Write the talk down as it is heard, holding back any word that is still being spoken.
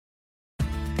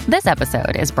This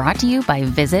episode is brought to you by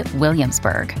Visit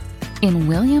Williamsburg. In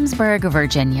Williamsburg,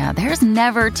 Virginia, there's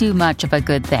never too much of a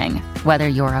good thing. Whether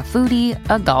you're a foodie,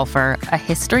 a golfer, a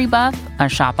history buff, a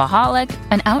shopaholic,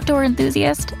 an outdoor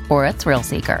enthusiast, or a thrill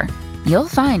seeker, you'll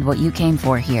find what you came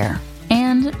for here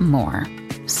and more.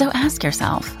 So ask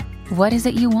yourself, what is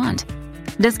it you want?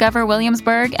 Discover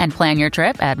Williamsburg and plan your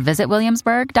trip at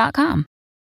visitwilliamsburg.com.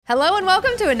 Hello and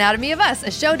welcome to Anatomy of Us, a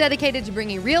show dedicated to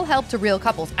bringing real help to real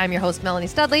couples. I'm your host, Melanie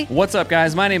Studley. What's up,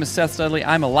 guys? My name is Seth Studley.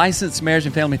 I'm a licensed marriage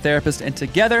and family therapist, and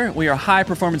together we are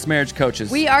high-performance marriage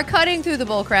coaches. We are cutting through the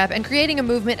bullcrap and creating a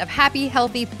movement of happy,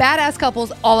 healthy, badass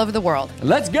couples all over the world.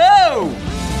 Let's go!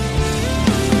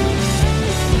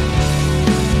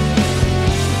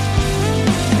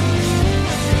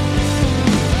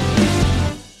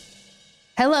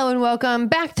 Hello and welcome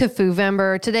back to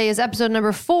Foovember. Today is episode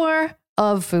number 4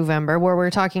 of Foovember, where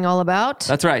we're talking all about...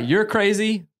 That's right. You're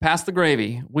crazy. Pass the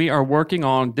gravy. We are working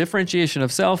on differentiation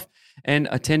of self and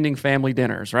attending family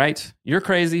dinners, right? You're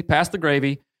crazy. Pass the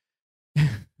gravy.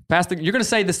 You're going to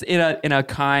say this in a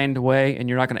kind way, and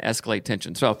you're not going to escalate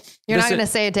tension. So you're not going to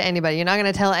say it to anybody. You're not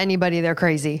going to tell anybody they're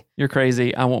crazy. You're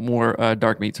crazy. I want more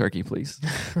dark meat turkey, please.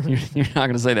 You're not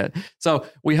going to say that. So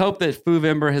we hope that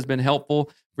Foovember has been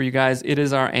helpful for you guys. It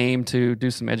is our aim to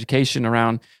do some education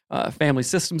around family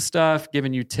system stuff,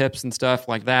 giving you tips and stuff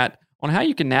like that on how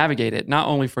you can navigate it, not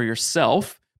only for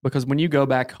yourself, because when you go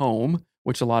back home,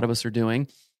 which a lot of us are doing,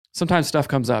 sometimes stuff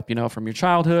comes up, from your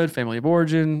childhood, family of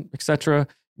origin, etc.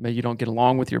 Maybe you don't get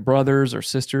along with your brothers or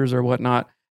sisters or whatnot.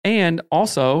 And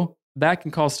also, that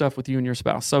can cause stuff with you and your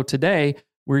spouse. So today,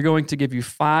 we're going to give you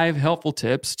 5 helpful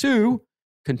tips to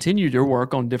continue your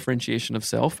work on differentiation of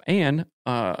self and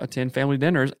attend family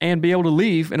dinners and be able to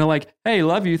leave in a like, hey,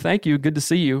 love you, thank you, good to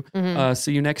see you,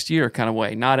 see you next year kind of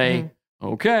way. Not a,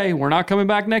 okay, we're not coming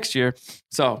back next year.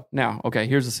 So now, okay,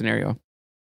 here's the scenario.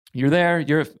 You're there,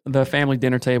 you're at the family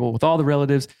dinner table with all the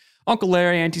relatives, Uncle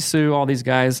Larry, Auntie Sue, all these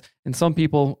guys. And some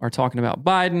people are talking about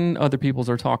Biden. Other people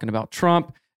are talking about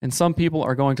Trump. And some people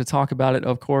are going to talk about it,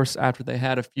 of course, after they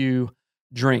had a few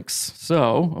drinks.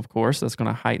 So, of course, that's going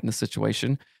to heighten the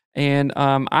situation. And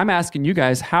I'm asking you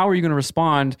guys, how are you going to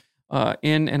respond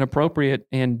in an appropriate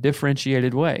and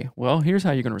differentiated way? Well, here's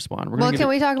how you're going to respond. Can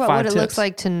we talk about what it looks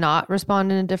like to not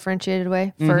respond in a differentiated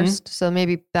way first? So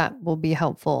maybe that will be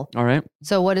helpful. All right.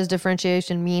 So what does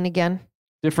differentiation mean again?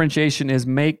 Differentiation is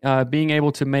being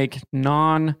able to make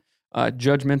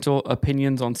non-judgmental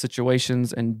opinions on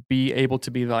situations and be able to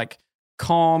be like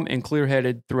calm and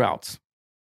clear-headed throughout,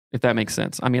 if that makes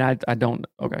sense. I mean, I don't,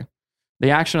 okay. The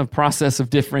action of process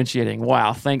of differentiating.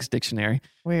 Wow, thanks, dictionary.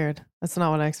 Weird. That's not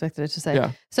what I expected it to say.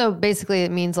 Yeah. So basically it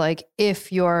means like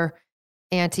if your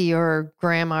auntie or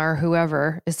grandma or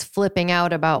whoever is flipping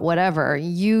out about whatever,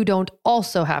 you don't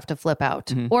also have to flip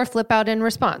out or flip out in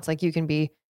response. Like you can be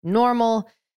normal,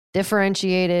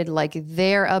 differentiated, like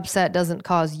their upset doesn't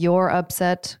cause your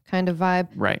upset kind of vibe.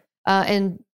 Right.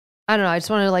 And I don't know, I just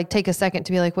want to like take a second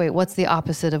to be like, wait, what's the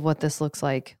opposite of what this looks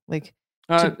like? Like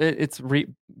it's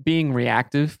being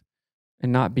reactive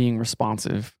and not being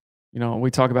responsive.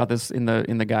 We talk about this in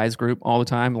the guys group all the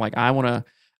time. Like I want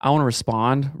to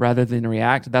respond rather than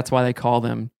react. That's why they call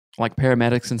them like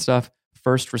paramedics and stuff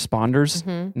first responders,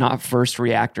 not first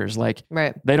reactors. Like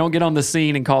they don't get on the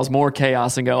scene and cause more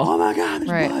chaos and go, oh my God,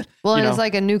 there's blood. Well, and it's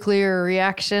like a nuclear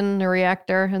reaction, a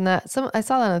reactor. And I saw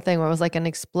that on a thing where it was like an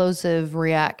explosive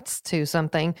reacts to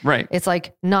something. Right. It's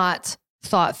like not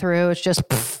thought through. It's just,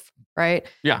 right?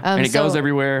 Yeah. And it goes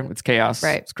everywhere. It's chaos.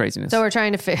 Right. It's craziness. So we're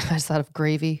trying to I just thought of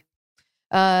gravy.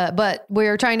 But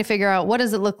we're trying to figure out what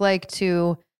does it look like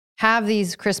to have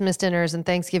these Christmas dinners and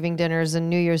Thanksgiving dinners and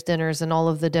New Year's dinners and all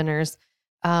of the dinners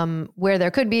where there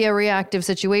could be a reactive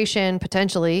situation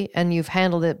potentially, and you've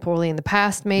handled it poorly in the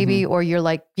past maybe, or you're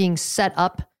like being set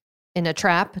up in a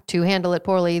trap to handle it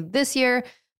poorly this year.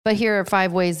 But here are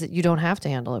 5 ways that you don't have to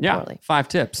handle it poorly. 5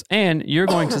 tips. And you're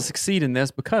going to succeed in this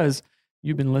because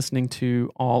you've been listening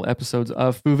to all episodes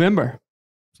of Foovember.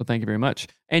 So thank you very much.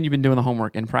 And you've been doing the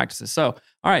homework and practices. So,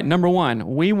 all right, number 1,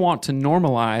 we want to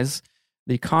normalize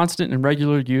the constant and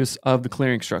regular use of the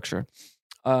clearing structure.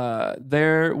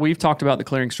 We've talked about the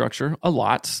clearing structure a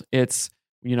lot. It's,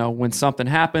 when something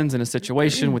happens in a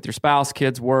situation with your spouse,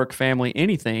 kids, work, family,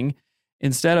 anything,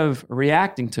 instead of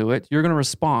reacting to it, you're going to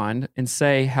respond and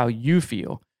say how you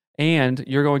feel. And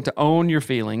you're going to own your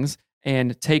feelings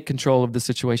and take control of the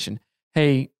situation.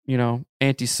 Hey,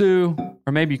 Auntie Sue,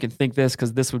 or maybe you can think this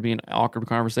because this would be an awkward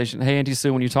conversation. Hey, Auntie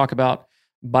Sue, when you talk about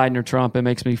Biden or Trump, it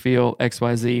makes me feel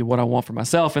XYZ, what I want for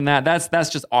myself. And that's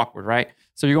just awkward, right?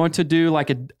 So you're going to do like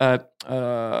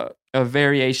a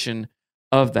variation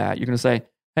of that. You're going to say,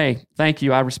 hey, thank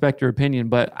you. I respect your opinion,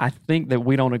 but I think that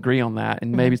we don't agree on that.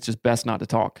 And maybe it's just best not to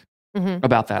talk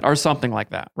about that or something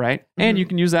like that. Right. And you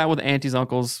can use that with aunties,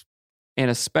 uncles, and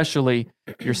especially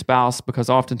your spouse, because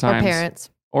oftentimes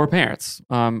or parents,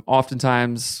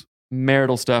 oftentimes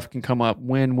marital stuff can come up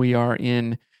when we are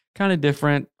in kind of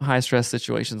different high stress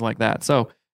situations like that. So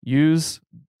use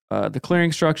the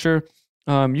clearing structure.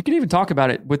 You can even talk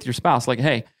about it with your spouse. Like,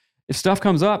 hey, if stuff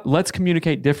comes up, let's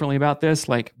communicate differently about this.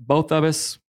 Like both of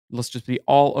us, let's just be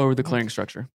all over the clearing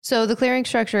structure. So the clearing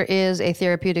structure is a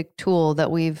therapeutic tool that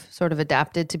we've sort of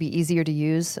adapted to be easier to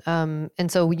use. And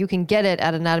so you can get it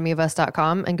at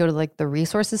anatomyofus.com and go to like the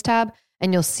resources tab,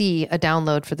 and you'll see a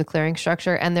download for the clearing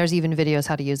structure. And there's even videos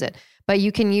how to use it. But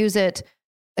you can use it,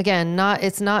 again,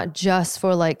 it's not just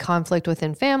for like conflict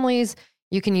within families.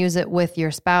 You can use it with your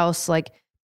spouse, like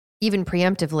even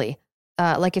preemptively.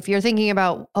 Like if you're thinking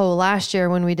about, last year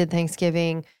when we did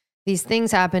Thanksgiving, these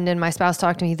things happened and my spouse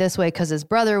talked to me this way because his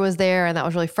brother was there and that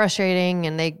was really frustrating.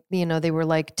 And they were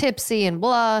like tipsy and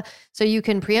blah. So you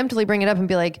can preemptively bring it up and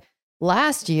be like,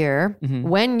 last year,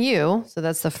 so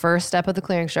that's the first step of the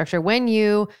clearing structure. When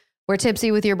you were tipsy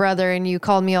with your brother and you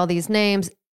called me all these names,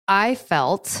 I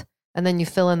felt, and then you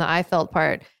fill in the I felt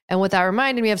part. And what that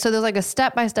reminded me of, so there's like a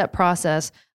step-by-step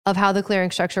process of how the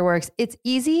clearing structure works. It's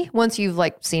easy once you've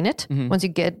like seen it, once you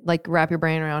get like wrap your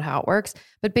brain around how it works.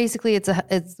 But basically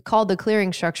it's called the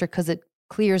clearing structure because it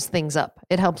clears things up.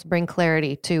 It helps bring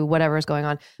clarity to whatever is going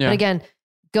on. Yeah. But again,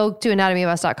 go to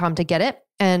anatomyofus.com to get it.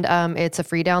 And it's a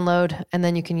free download, and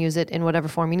then you can use it in whatever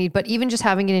form you need. But even just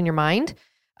having it in your mind,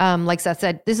 like Seth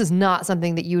said, this is not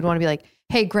something that you would want to be like,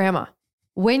 hey, grandma,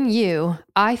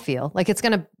 I feel like it's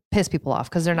going to piss people off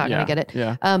because they're not going to get it.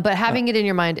 Yeah. But having it in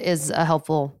your mind is a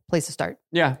helpful place to start.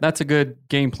 Yeah, that's a good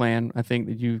game plan, I think,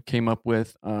 that you came up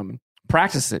with.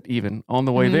 Practice it even on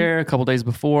the way there, a couple days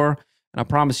before. And I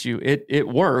promise you, it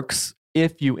works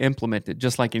if you implement it,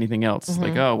 just like anything else.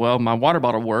 Like, my water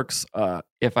bottle works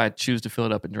if I choose to fill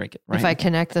it up and drink it, right? If I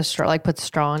connect the straw, like put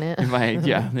straw in it.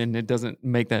 And it doesn't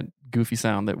make that goofy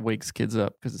sound that wakes kids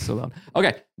up because it's so loud.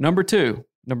 Okay, number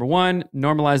one,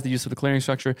 normalize the use of the clearing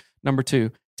structure. Number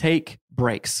two, take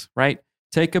breaks, right?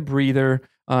 Take a breather.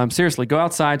 Seriously, go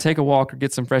outside, take a walk, or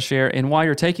get some fresh air. And while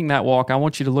you're taking that walk, I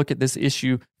want you to look at this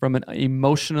issue from an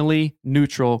emotionally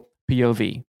neutral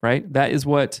POV, right? That is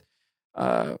what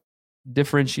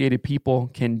differentiated people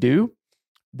can do.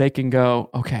 They can go,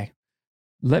 okay,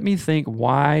 let me think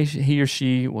why he or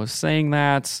she was saying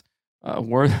that. I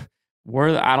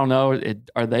don't know,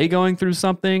 are they going through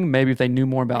something? Maybe if they knew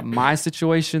more about my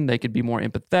situation, they could be more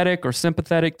empathetic or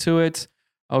sympathetic to it.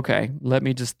 Okay, let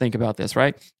me just think about this,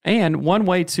 right? And one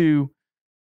way to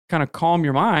kind of calm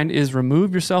your mind is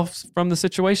remove yourself from the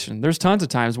situation. There's tons of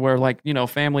times where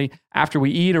family, after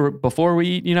we eat or before we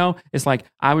eat, it's like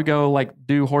I would go like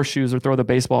do horseshoes or throw the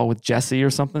baseball with Jesse or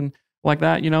something like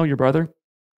that, your brother.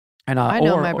 And I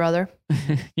know my brother.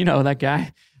 That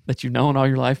guy that you've known all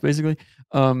your life, basically.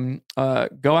 Go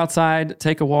outside,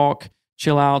 take a walk,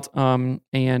 chill out,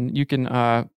 and you can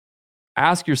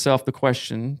ask yourself the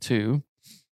question too,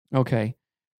 okay,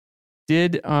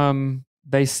 did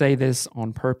they say this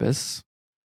on purpose?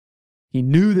 He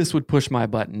knew this would push my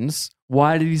buttons.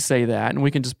 Why did he say that? And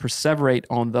we can just perseverate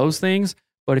on those things.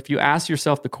 But if you ask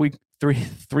yourself the quick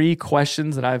three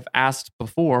questions that I've asked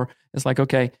before, it's like,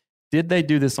 okay, did they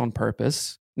do this on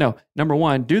purpose? No. Number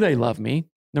one, do they love me?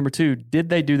 Number two, did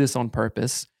they do this on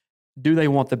purpose? Do they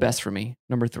want the best for me?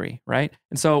 Number three, right?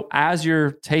 And so as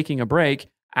you're taking a break,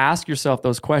 ask yourself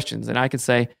those questions. And I could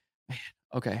say, man,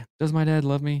 okay, does my dad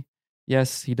love me?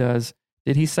 Yes, he does.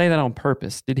 Did he say that on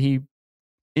purpose? Did he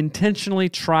intentionally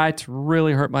try to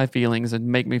really hurt my feelings and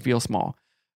make me feel small?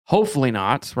 Hopefully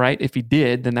not, right? If he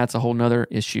did, then that's a whole nother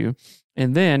issue.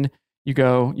 And then you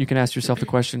can ask yourself the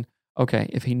question, okay,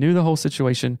 if he knew the whole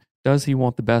situation, does he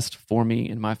want the best for me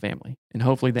and my family? And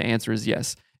hopefully the answer is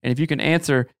yes. And if you can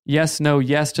answer yes, no,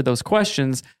 yes to those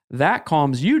questions, that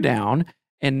calms you down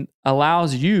and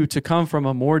allows you to come from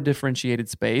a more differentiated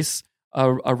space,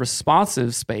 a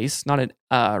responsive space, not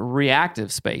a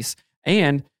reactive space.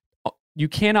 And you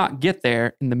cannot get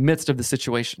there in the midst of the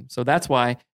situation. So that's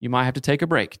why you might have to take a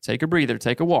break, take a breather,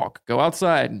 take a walk, go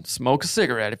outside and smoke a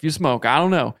cigarette if you smoke. I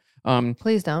don't know.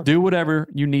 Please don't. Do whatever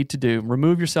you need to do.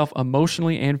 Remove yourself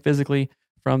emotionally and physically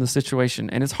from the situation.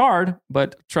 And it's hard,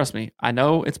 but trust me, I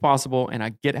know it's possible and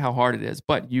I get how hard it is,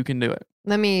 but you can do it.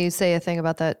 Let me say a thing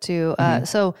about that too.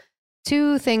 So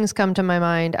two things come to my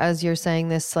mind as you're saying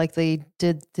this, like did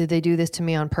they do this to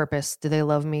me on purpose? Do they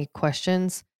love me?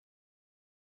 Questions.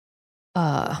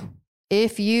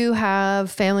 If you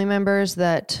have family members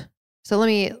so let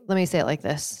me say it like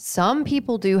this. Some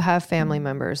people do have family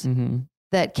members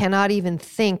that cannot even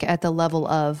think at the level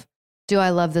of, do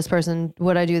I love this person?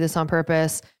 Would I do this on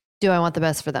purpose? Do I want the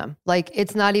best for them? Like,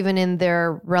 it's not even in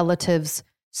their relative's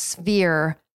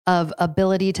sphere of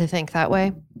ability to think that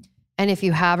way. And if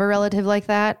you have a relative like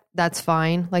that, that's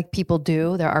fine. Like, people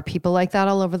do. There are people like that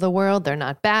all over the world. They're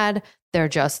not bad. They're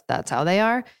just, that's how they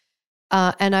are.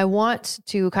 And I want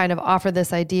to kind of offer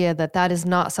this idea that that is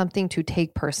not something to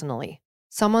take personally.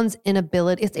 Someone's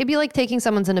inability, it'd be like taking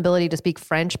someone's inability to speak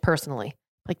French personally.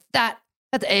 Like, that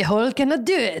a-hole cannot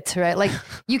do it, right? Like,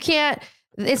 you can't,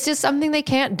 it's just something they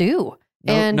can't do.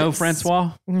 No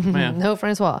Francois? No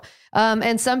Francois.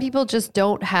 And some people just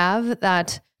don't have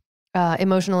that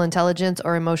emotional intelligence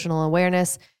or emotional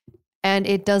awareness. And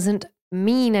it doesn't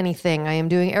mean anything. I am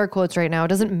doing air quotes right now. It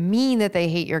doesn't mean that they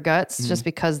hate your guts just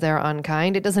because they're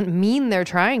unkind. It doesn't mean they're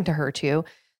trying to hurt you.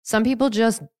 Some people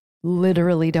just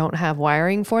literally don't have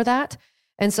wiring for that.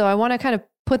 And so I want to kind of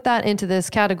put that into this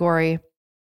category.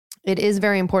 It is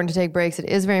very important to take breaks. It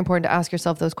is very important to ask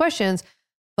yourself those questions,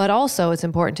 but also it's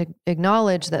important to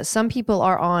acknowledge that some people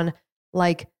are on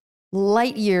like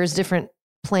light years different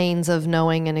planes of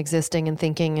knowing and existing and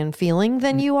thinking and feeling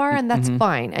than you are. And that's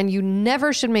fine. And you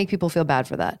never should make people feel bad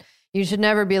for that. You should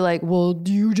never be like, well,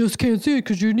 you just can't see it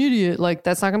because you're an idiot. Like,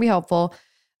 that's not going to be helpful.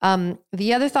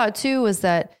 The other thought too is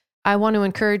that I want to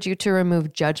encourage you to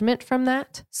remove judgment from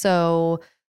that. So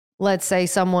let's say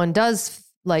someone does,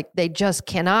 like, they just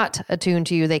cannot attune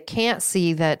to you. They can't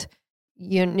see that,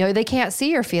 you know, they can't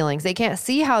see your feelings. They can't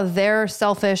see how their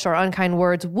selfish or unkind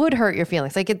words would hurt your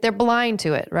feelings. Like, they're blind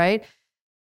to it, right?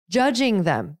 Judging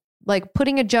them, like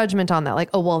putting a judgment on that,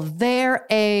 like, oh, well, they're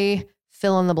a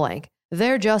fill in the blank.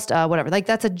 They're just whatever. Like,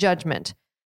 that's a judgment.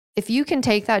 If you can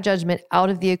take that judgment out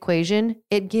of the equation,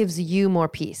 it gives you more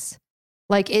peace.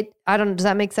 Like, does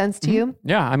that make sense to you?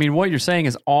 Yeah. I mean, what you're saying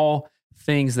is all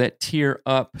things that tier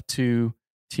up to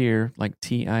like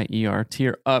TIER,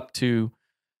 tier up to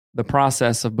the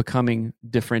process of becoming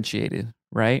differentiated,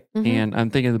 right? And I'm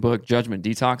thinking of the book Judgment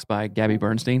Detox by Gabby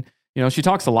Bernstein. You know, she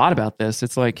talks a lot about this.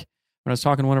 It's like when I was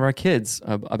talking to one of our kids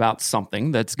about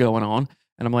something that's going on,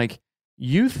 and I'm like,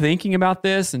 you thinking about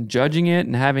this and judging it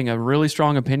and having a really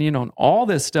strong opinion on all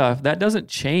this stuff, that doesn't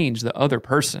change the other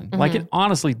person. Like, it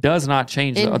honestly does not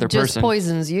change the other person. It just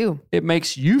poisons you. It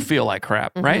makes you feel like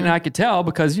crap, right? And I could tell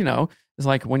because, you know, it's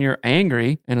like when you're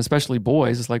angry, and especially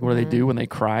boys, it's like, what do they do when they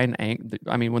cry and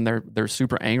when they're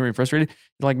super angry and frustrated?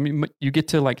 Like, you get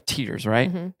to like tears,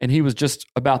 right? And he was just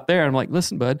about there. I'm like,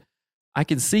 listen, bud, I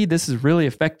can see this is really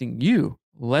affecting you.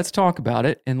 Let's talk about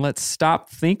it and let's stop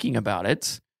thinking about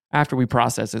it after we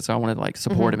process it. So I wanted to like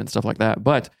support him and stuff like that.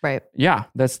 But yeah,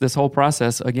 that's this whole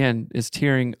process again is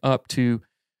tearing up to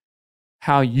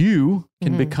how you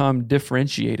can become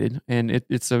differentiated. And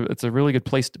it's a really good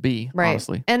place to be,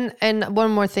 honestly. And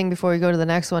one more thing before we go to the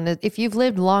next one is, if you've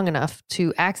lived long enough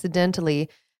to accidentally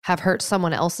have hurt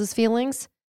someone else's feelings,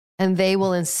 and they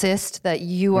will insist that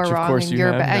you are wrong and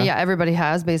you're bad. Yeah, everybody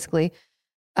has basically.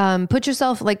 Put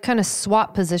yourself, like, kind of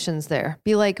swap positions there.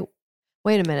 Be like,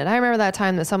 wait a minute. I remember that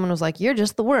time that someone was like, you're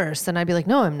just the worst. And I'd be like,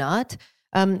 no, I'm not.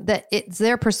 That it's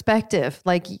their perspective.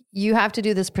 Like, you have to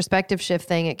do this perspective shift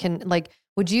thing. It can, like,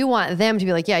 would you want them to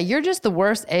be like, yeah, you're just the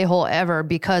worst a-hole ever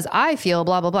because I feel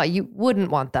blah, blah, blah. You wouldn't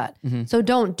want that. So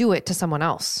don't do it to someone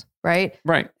else. Right.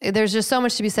 There's just so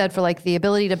much to be said for like the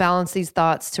ability to balance these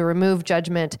thoughts, to remove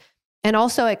judgment, and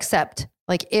also accept,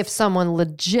 like, if someone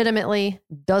legitimately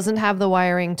doesn't have the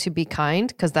wiring to be kind,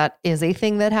 because that is a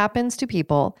thing that happens to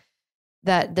people,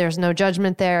 that there's no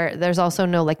judgment there. There's also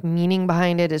no like meaning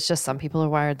behind it. It's just some people are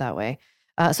wired that way.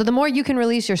 So the more you can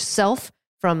release yourself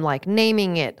from like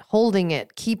naming it, holding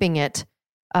it, keeping it,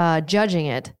 judging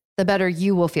it, the better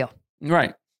you will feel.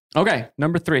 Right. Okay.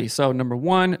 Number 3. So number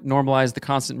 1, normalize the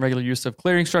constant and regular use of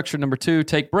clearing structure. Number 2,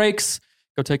 take breaks.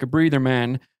 Go take a breather,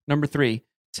 man. Number 3,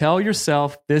 tell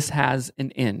yourself this has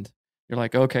an end. You're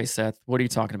like, okay, Seth, what are you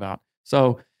talking about?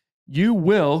 So you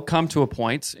will come to a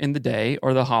point in the day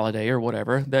or the holiday or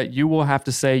whatever that you will have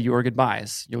to say your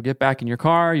goodbyes. You'll get back in your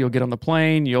car, you'll get on the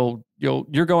plane,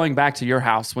 you're going back to your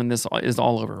house when this is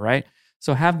all over, right?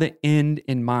 So have the end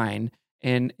in mind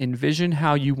and envision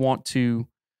how you want to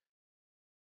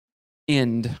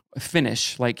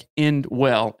finish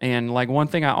well. And like one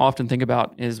thing I often think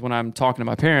about is when I'm talking to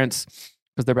my parents,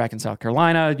 because they're back in South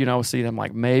Carolina, you know, see them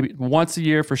like maybe once a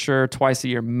year for sure, twice a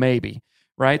year, maybe,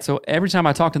 right? So every time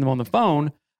I talk to them on the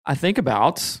phone, I think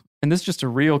about, and this is just a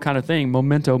real kind of thing,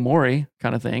 memento mori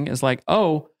kind of thing, is like,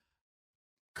 oh,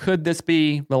 could this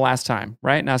be the last time,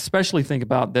 right? And I especially think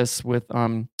about this with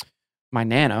my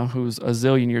Nana, who's a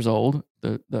zillion years old.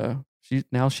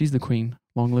 She's the queen.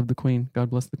 Long live the queen. God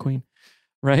bless the queen.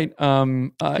 right?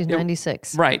 She's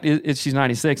 96. Right. She's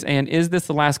 96. And is this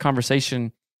the last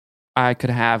conversation I could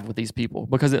have with these people?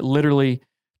 Because it literally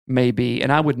may be.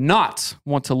 And I would not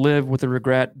want to live with the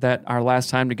regret that our last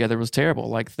time together was terrible.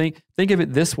 Like think of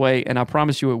it this way, and I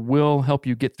promise you it will help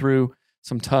you get through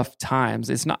some tough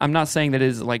times. I'm not saying that it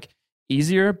is like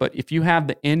easier, but if you have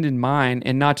the end in mind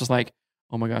and not just like,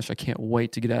 oh my gosh, I can't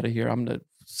wait to get out of here, I'm going to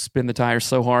spin the tires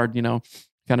so hard,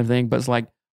 kind of thing. But it's like,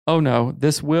 oh no,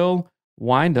 this will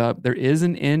wind up. There is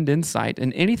an end in sight.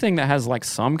 And anything that has like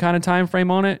some kind of time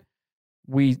frame on it,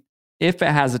 if it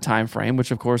has a time frame, which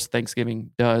of course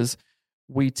Thanksgiving does,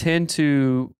 we tend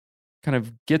to kind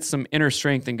of get some inner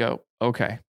strength and go,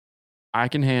 okay, I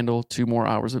can handle 2 more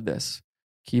hours of this.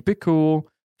 Keep it cool.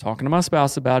 Talking to my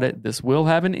spouse about it. This will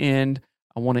have an end.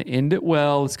 I want to end it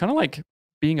well. It's kind of like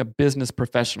being a business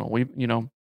professional.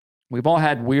 We've all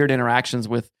had weird interactions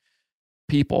with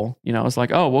people. It's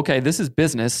like, oh, okay, this is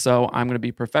business, so I'm going to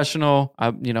be professional.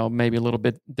 Maybe a little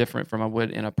bit different from I would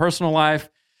in a personal life.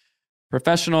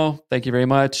 Professional, thank you very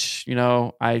much.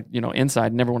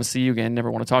 Inside, never want to see you again, never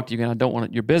want to talk to you again. I don't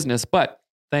want your business, but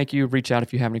thank you. Reach out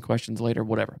if you have any questions later,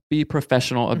 whatever. Be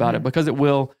professional about it because it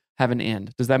will have an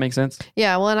end. Does that make sense?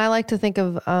 Yeah. Well, and I like to think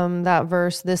of that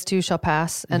verse, this too shall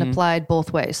pass, and applied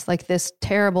both ways. Like this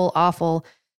terrible, awful,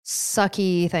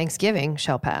 sucky Thanksgiving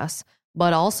shall pass,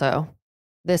 but also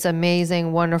this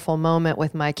amazing, wonderful moment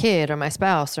with my kid or my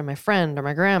spouse or my friend or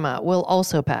my grandma will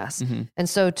also pass. And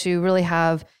so to really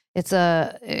have,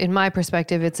 in my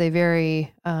perspective, it's a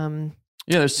very...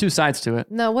 there's 2 sides to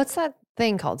it. No, what's that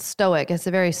thing called? Stoic. It's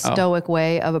a very stoic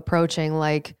way of approaching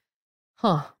like,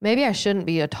 maybe I shouldn't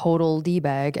be a total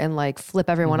D-bag and like flip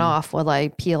everyone off while I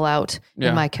peel out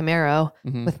in my Camaro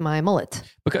with my mullet.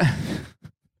 Because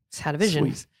just had a vision.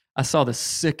 Sweet. I saw the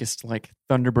sickest like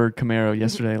Thunderbird Camaro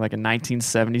yesterday, like a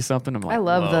 1970 something. I'm like, I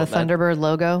love the Thunderbird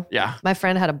logo. Yeah. My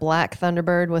friend had a black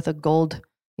Thunderbird with a gold,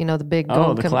 the big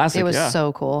gold. The classic. It was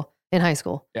so cool in high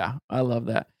school. Yeah, I love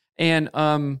that. And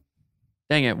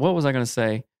dang it, what was I going to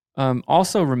say?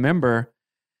 Also remember,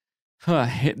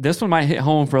 this one might hit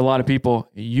home for a lot of people.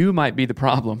 You might be the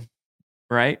problem,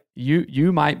 right?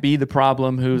 You might be the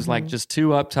problem who's like just too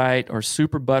uptight or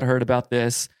super butthurt about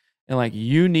this. And like,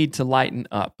 you need to lighten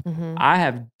up. I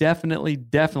have definitely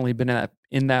been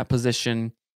in that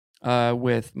position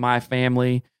with my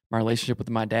family, my relationship with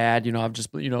my dad. I've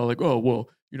just, like, oh, well,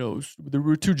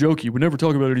 we're too jokey. We never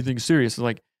talk about anything serious. It's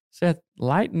like, Seth,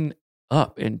 lighten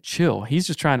up and chill. He's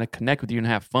just trying to connect with you and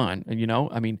have fun.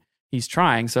 And, he's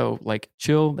trying. So like,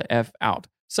 chill the F out.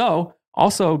 So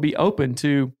also be open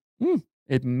to,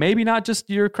 it may be not just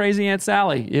your crazy Aunt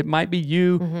Sally. It might be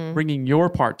you bringing your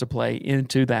part to play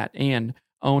into that and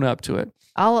own up to it.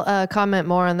 I'll comment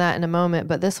more on that in a moment,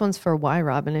 but this one's for Y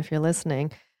Robin, if you're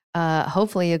listening.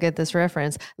 Hopefully you'll get this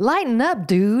reference. Lighten up,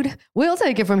 dude. We'll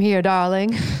take it from here,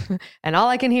 darling. And all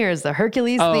I can hear is the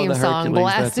Hercules theme song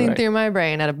blasting through my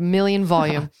brain at a million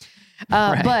volume.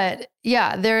 Right. But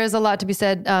yeah, there is a lot to be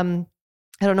said. I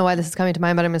don't know why this is coming to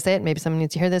mind, but I'm going to say it. Maybe someone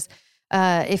needs to hear this.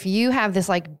 If you have this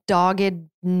like dogged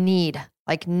need,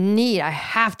 I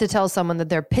have to tell someone that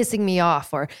they're pissing me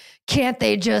off, or can't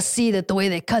they just see that the way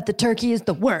they cut the turkey is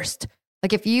the worst?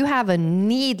 Like if you have a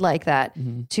need like that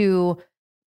to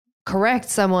correct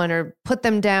someone or put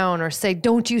them down or say,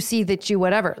 don't you see that you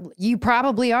whatever, you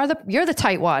probably you're the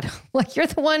tightwad. Like you're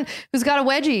the one who's got a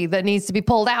wedgie that needs to be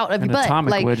pulled out of your butt.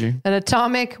 An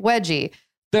atomic wedgie.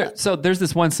 So there's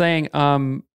this one saying,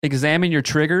 examine your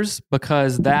triggers,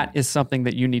 because that is something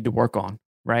that you need to work on,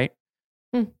 right?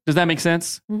 Does that make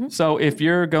sense? So if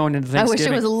you're going into Thanksgiving... I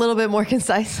wish it was a little bit more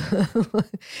concise.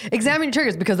 Examine your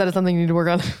triggers, because that is something you need to work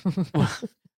on.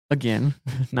 Again,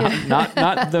 not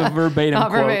the verbatim not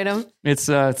quote. Verbatim. It's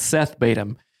Seth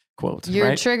Batum quote.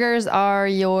 Your triggers are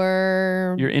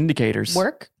your indicators.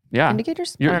 Work? Yeah.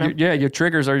 Indicators? Your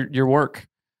triggers are your work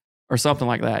or something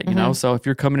like that, you know? So if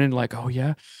you're coming in like, oh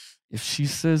yeah, if she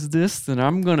says this, then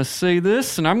I'm going to say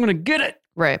this and I'm going to get it.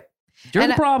 Right. You're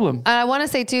the problem. I want to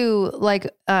say too, like,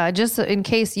 just in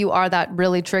case you are that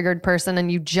really triggered person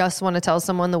and you just want to tell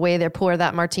someone the way they pour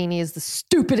that martini is the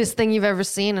stupidest thing you've ever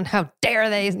seen and how dare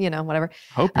they, whatever.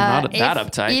 Hope you're not that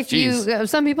uptight.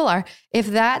 Some people are. If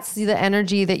that's the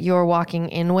energy that you're walking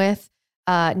in with,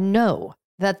 know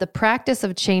that the practice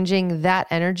of changing that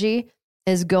energy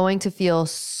is going to feel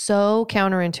so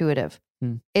counterintuitive.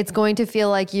 It's going to feel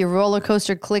like your roller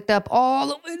coaster clicked up all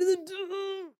the way to the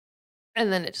top,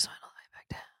 and then it just went all the way back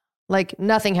down. Like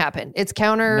nothing happened. It's it's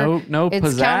pizzazz,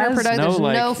 counterproductive. There's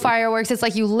no like, fireworks. It's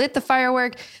like you lit the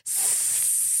firework.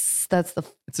 That's the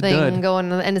thing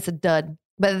going, and it's a dud.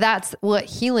 But that's what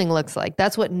healing looks like.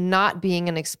 That's what not being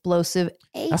an explosive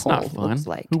a-hole That's not fun. looks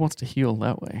like. Who wants to heal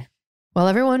that way? Well,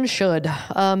 everyone should.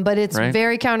 But it's Right.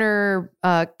 very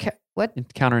what?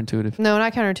 It's counterintuitive. No,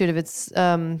 not counterintuitive. It's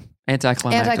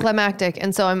anticlimactic.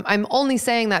 And so I'm only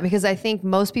saying that because I think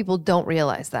most people don't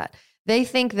realize that. They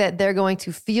think that they're going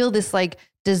to feel this like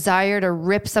desire to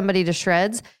rip somebody to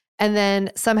shreds, and then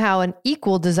somehow an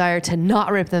equal desire to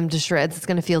not rip them to shreds. It's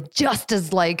going to feel just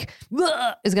as like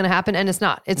is going to happen, and it's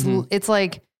not. It's it's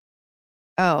like,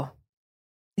 oh,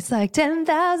 it's like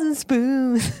 10,000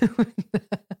 spoons.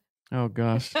 Oh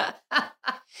gosh.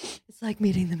 It's like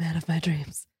meeting the man of my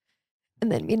dreams,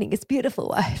 and then meeting his beautiful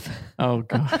wife. Oh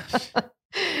gosh.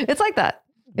 It's like that.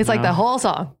 It's like the whole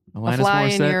song. Alanis A fly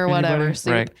in Morissette, your whatever anybody?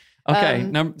 soup. Right.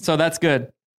 Okay. So that's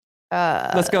good.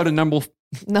 Let's go to number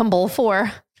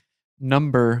 4.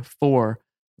 Number 4.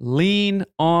 Lean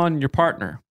on your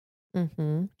partner.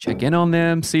 Mm-hmm. Check in on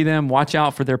them, see them, watch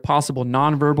out for their possible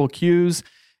nonverbal cues,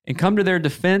 and come to their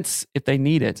defense if they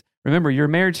need it. Remember, you're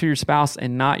married to your spouse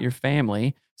and not your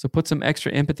family. So put some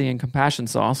extra empathy and compassion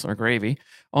sauce or gravy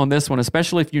on this one,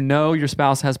 especially if you know your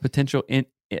spouse has potential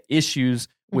issues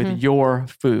with your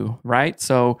foo, right?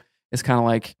 So it's kind of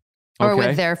like, or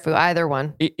with their foo, either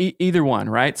one. Either one,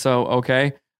 right? So,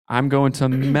 okay, I'm going to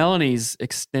Melanie's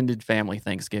extended family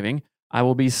Thanksgiving. I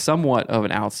will be somewhat of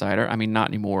an outsider. I mean, not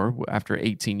anymore. After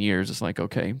 18 years, it's like,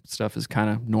 okay, stuff is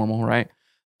kind of normal, right?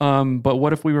 But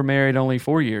what if we were married only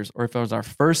 4 years, or if it was our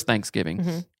first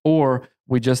Thanksgiving, or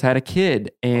we just had a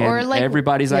kid, and or like,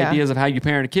 everybody's ideas of how you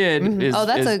parent a kid is, you know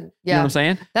what I'm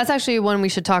saying? That's actually one we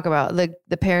should talk about.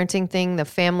 The parenting thing, the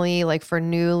family, like for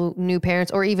new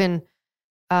parents, or even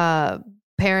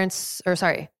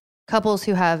couples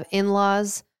who have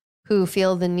in-laws who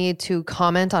feel the need to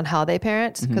comment on how they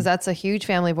parent, because that's a huge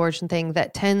family of origin thing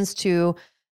that tends to,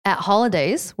 at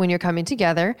holidays when you're coming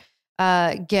together,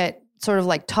 get sort of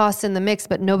like tossed in the mix,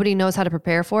 but nobody knows how to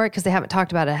prepare for it because they haven't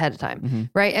talked about it ahead of time,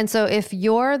 right? And so if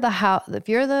you're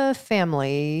the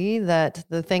family that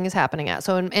the thing is happening at,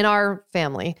 so in our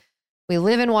family, we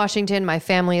live in Washington, my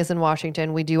family is in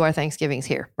Washington, we do our Thanksgivings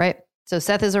here, right? So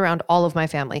Seth is around all of my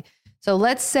family. So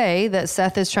let's say that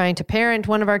Seth is trying to parent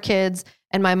one of our kids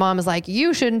and my mom is like,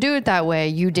 you shouldn't do it that way,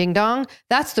 you ding dong.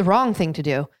 That's the wrong thing to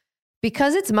do.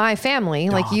 Because it's my family,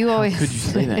 like you always. How could you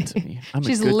say that to me?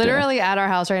 She's literally at our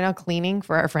house right now cleaning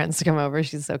for our friends to come over.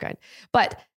 She's so kind.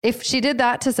 But if she did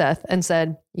that to Seth and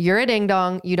said, you're a ding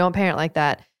dong, you don't parent like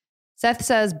that. Seth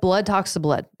says blood talks to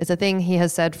blood. It's a thing he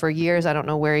has said for years. I don't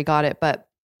know where he got it, but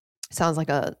it sounds like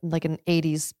an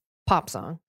 80s pop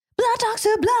song. Blood talks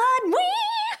to blood.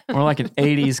 Or like an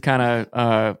 80s kind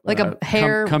of like a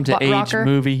hair come to age rocker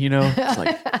movie, you know? It's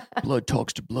like blood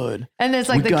talks to blood. And it's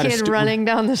like the kid running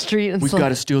down the street. And we've got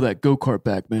to steal that go-kart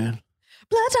back, man.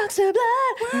 Blood talks to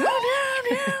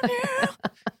blood.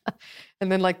 And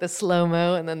then like the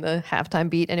slow-mo and then the halftime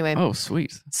beat. Anyway. Oh,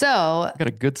 sweet. So. I got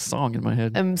a good song in my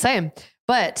head. I'm saying.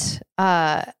 But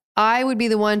I would be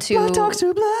the one to blood talks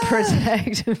to blood.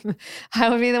 Protect. I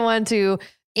would be the one to,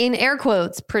 in air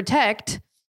quotes, protect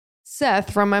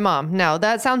Seth from my mom. Now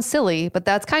that sounds silly, but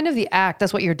that's kind of the act.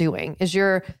 That's what you're doing is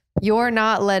you're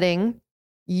not letting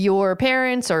your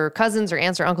parents or cousins or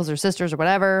aunts or uncles or sisters or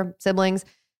whatever, siblings,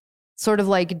 sort of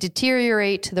like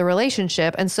deteriorate the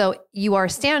relationship. And so you are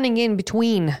standing in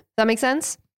between. Does that make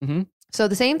sense? Mm-hmm. So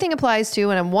the same thing applies to,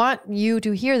 and I want you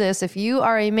to hear this, if you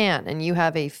are a man and you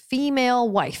have a female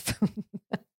wife,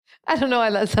 I don't know why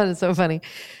that sounded so funny.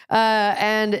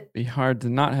 And it'd be hard to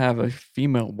not have a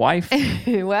female wife.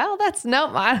 Well,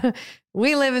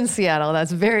 we live in Seattle.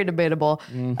 That's very debatable.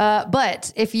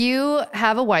 But if you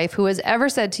have a wife who has ever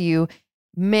said to you,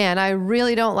 man, I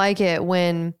really don't like it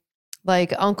when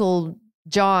like Uncle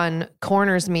John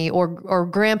corners me or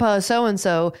Grandpa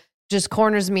so-and-so just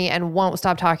corners me and won't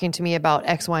stop talking to me about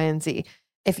X, Y, and Z.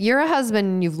 If you're a husband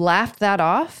and you've laughed that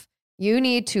off, you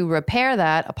need to repair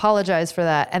that, apologize for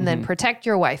that, and then protect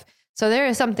your wife. So there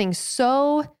is something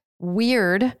so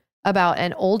weird about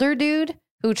an older dude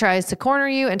who tries to corner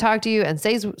you and talk to you and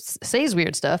says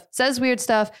weird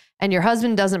stuff, and your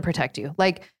husband doesn't protect you.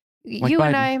 Like you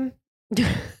Biden. And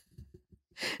I.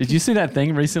 Did you see that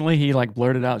thing recently? He like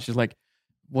blurted out, she's like,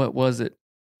 what was it?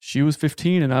 She was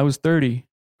 15 and I was 30.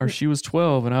 Or she was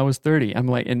 12 and I was 30. I'm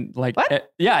like, and like,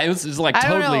 yeah, it was like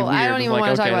totally weird. I don't even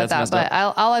want to talk about that, but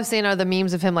all I've seen are the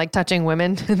memes of him like touching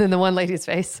women and then the one lady's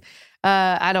face.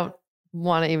 I don't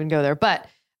want to even go there, but.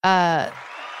 Welcome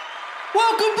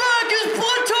back. It's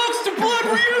Blood Talks to Blood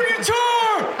reunion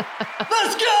tour.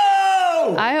 Let's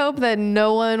go. I hope that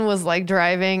no one was like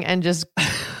driving and just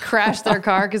crashed their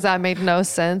car because that made no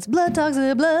sense. Blood talks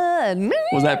to blood.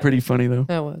 Was that pretty funny though?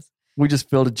 That was. We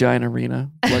just filled a giant arena.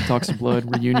 Blood Talks to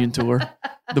Blood reunion tour.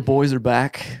 The boys are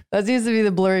back. That seems to be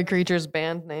the Blurry Creatures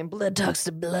band name. Blood Talks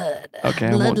to Blood. Okay,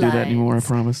 I won't do that anymore, I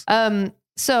promise.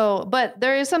 But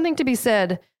there is something to be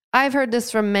said. I've heard this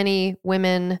from many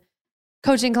women,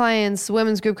 coaching clients,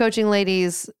 women's group coaching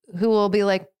ladies who will be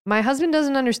like, my husband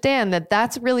doesn't understand that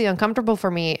that's really uncomfortable for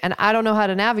me and I don't know how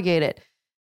to navigate it.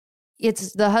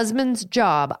 It's the husband's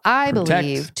job, I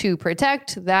believe, to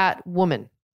protect that woman.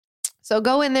 So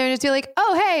go in there and just be like,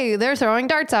 oh, hey, they're throwing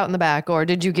darts out in the back. Or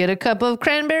did you get a cup of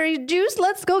cranberry juice?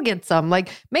 Let's go get some. Like,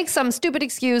 make some stupid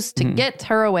excuse to get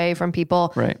her away from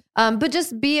people. Right. But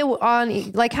just be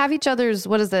on, like, have each other's,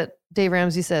 what is it? Dave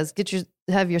Ramsey says,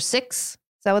 have your six.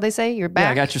 Is that what they say? Your back?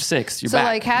 Yeah, I got your six. So,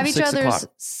 like, have each other's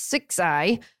 6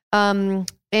 eye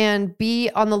and be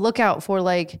on the lookout for,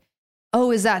 like,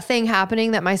 oh, is that thing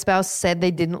happening that my spouse said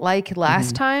they didn't like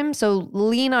last time? So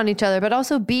lean on each other, but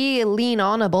also be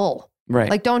lean-onable. Right.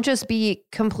 Like, don't just be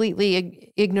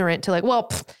completely ignorant to like,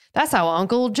 well, that's how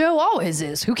Uncle Joe always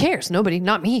is. Who cares? Nobody,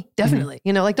 not me. Definitely.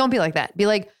 You know, like, don't be like that. Be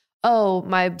like, oh,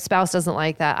 my spouse doesn't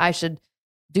like that. I should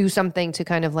do something to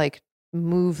kind of like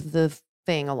move the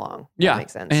thing along. Yeah. That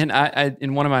makes sense. And I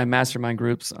in one of my mastermind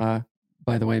groups,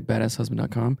 by the way,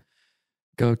 badasshusband.com,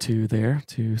 go to there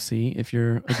to see if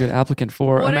you're a good applicant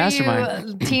for a mastermind. What are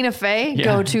you, Tina Fey? Yeah.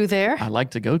 Go to there. I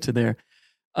like to go to there.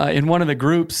 In one of the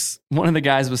groups, one of the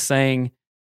guys was saying,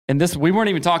 and this, we weren't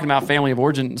even talking about family of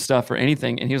origin stuff or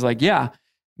anything. And he was like, yeah,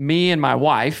 me and my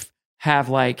wife have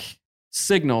like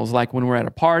signals, like when we're at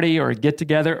a party or a get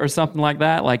together or something like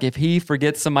that. Like if he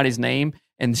forgets somebody's name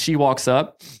and she walks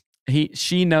up,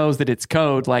 she knows that it's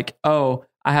code. Like, oh,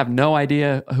 I have no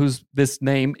idea whose this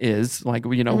name is, like,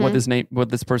 you know, what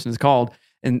this person is called.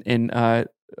 And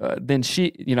then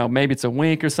she, you know, maybe it's a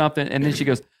wink or something. And then she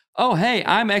goes, oh, hey,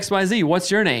 I'm XYZ.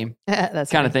 What's your name? That's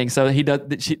kind of thing. So he does,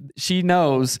 she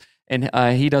knows, and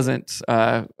he doesn't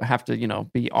have to, you know,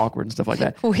 be awkward and stuff like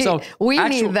that. We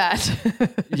need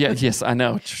that. Yes, I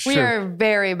know. We are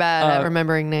very bad at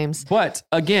remembering names. But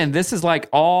again, this is like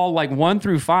all like 1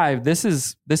 through 5. This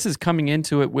is coming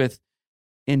into it with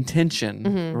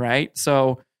intention, right?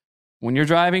 So when you're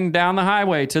driving down the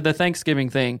highway to the Thanksgiving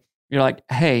thing, you're like,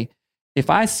 hey, if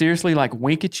I seriously like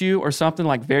wink at you or something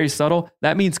like very subtle,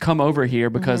 that means come over here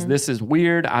because this is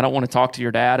weird. I don't want to talk to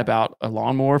your dad about a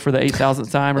lawnmower for the 8,000th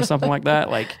time or something like that.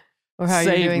 Like, or how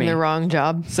you're doing the wrong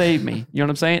job. Save me. You know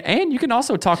what I'm saying? And you can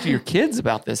also talk to your kids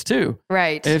about this too.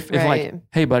 Right. If like,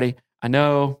 hey buddy, I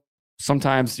know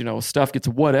sometimes, you know, stuff gets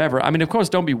whatever. I mean, of course,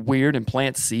 don't be weird and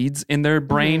plant seeds in their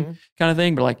brain kind of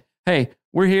thing. But like, hey,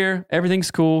 we're here.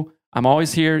 Everything's cool. I'm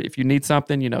always here. If you need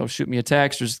something, you know, shoot me a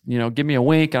text or just, you know, give me a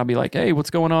wink. And I'll be like, hey, what's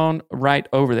going on right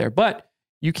over there? But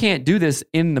you can't do this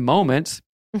in the moment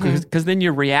because then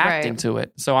you're reacting to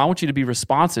it. So I want you to be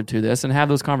responsive to this and have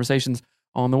those conversations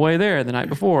on the way there, the night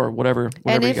before, whatever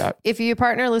you got. If your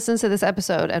partner listens to this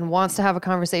episode and wants to have a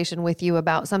conversation with you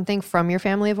about something from your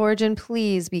family of origin,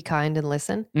 please be kind and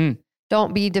listen.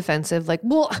 Don't be defensive. Like,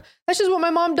 well, that's just what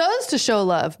my mom does to show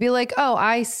love. Be like, oh,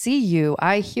 I see you.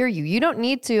 I hear you. You don't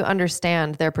need to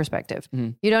understand their perspective.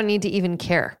 You don't need to even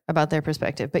care about their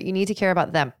perspective, but you need to care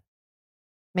about them.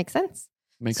 Makes sense?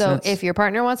 Makes sense. So if your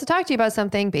partner wants to talk to you about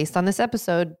something based on this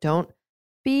episode, don't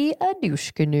be a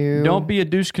douche canoe. Don't be a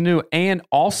douche canoe. And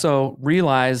also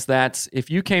realize that if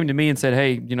you came to me and said,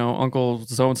 hey, you know, Uncle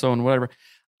so-and-so and whatever,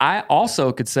 I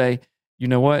also could say, you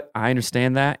know what? I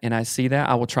understand that and I see that.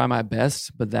 I will try my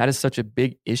best, but that is such a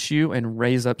big issue and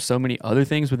raise up so many other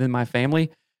things within my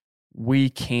family. We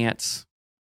can't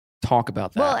talk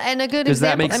about that. Well, and a good Does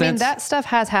example, that make sense? I mean, that stuff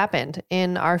has happened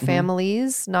in our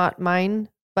families, not mine,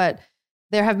 but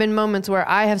there have been moments where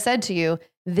I have said to you,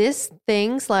 this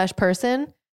thing /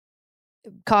 person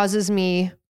causes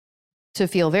me to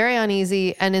feel very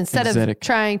uneasy. And instead of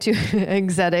trying to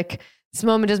anxiety, this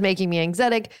moment is making me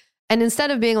anxiety. And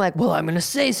instead of being like, well, I'm going to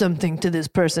say something to this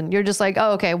person, you're just like,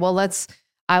 oh, okay, well,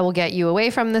 I will get you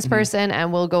away from this person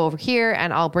and we'll go over here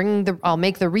and I'll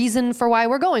make the reason for why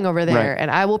we're going over there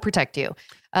and I will protect you.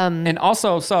 And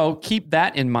also, so keep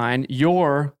that in mind.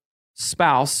 Your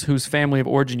spouse whose family of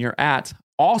origin you're at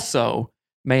also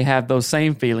may have those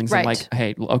same feelings. And like,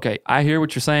 hey, okay, I hear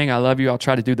what you're saying. I love you. I'll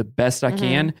try to do the best I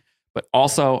can. But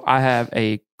also I have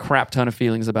a crap ton of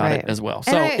feelings about it as well.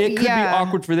 So it could be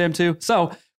awkward for them too.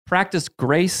 So practice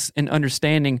grace and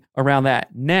understanding around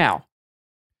that. Now,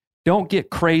 don't get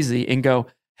crazy and go,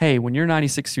 hey, when your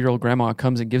 96-year-old grandma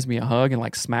comes and gives me a hug and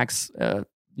like smacks,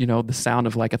 you know, the sound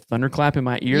of like a thunderclap in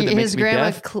my ear that makes me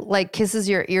deaf. His grandma like kisses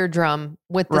your eardrum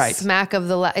with the smack of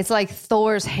the, it's like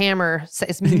Thor's hammer.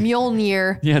 It's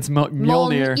Mjolnir. Yeah, it's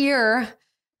Mjolnir.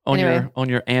 Mjolnir. On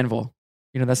your anvil.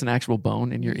 That's an actual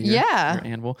bone in your ear. Yeah. Your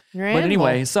anvil. Your But anvil.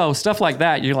 anyway, so stuff like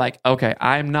that, you're like, okay,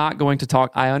 I'm not going to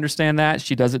talk. I understand that.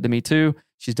 She does it to me too.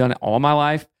 She's done it all my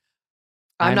life.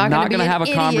 I'm not going to have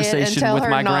a conversation with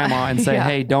my grandma and say,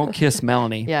 hey, don't kiss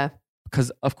Melanie. Yeah.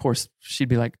 Because of course she'd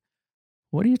be like,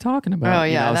 what are you talking about? Oh,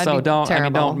 yeah. That'd So be don't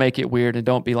terrible. make it weird, and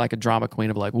don't be like a drama queen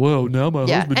of like, whoa, now my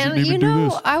husband And didn't even do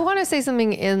this. I want to say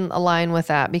something in line with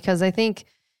that, because I think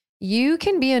you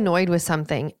can be annoyed with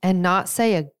something and not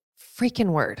say a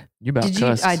freaking word. You about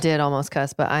cussed. I did almost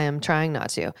cuss, but I am trying not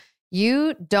to.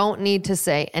 You don't need to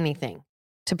say anything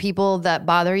to people that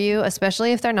bother you,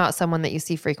 especially if they're not someone that you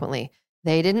see frequently.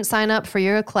 They didn't sign up for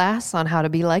your class on how to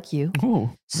be like you. Oh,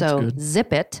 that's So good.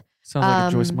 zip it. Sounds like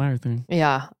a Joyce Meyer thing.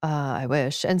 Yeah, I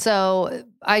wish. And so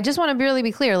I just want to really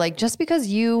be clear, like, just because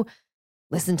you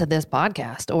listen to this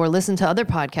podcast or listen to other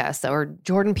podcasts or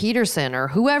Jordan Peterson or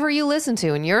whoever you listen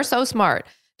to, and you're so smart,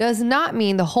 does not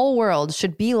mean the whole world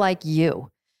should be like you.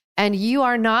 And you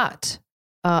are not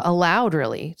allowed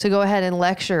really to go ahead and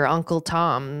lecture Uncle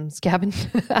Tom's cabin.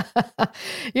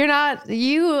 You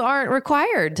aren't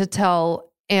required to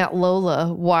tell Aunt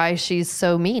Lola why she's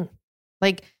so mean.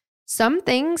 Like, some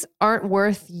things aren't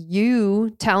worth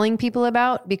you telling people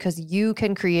about, because you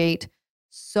can create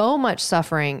so much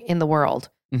suffering in the world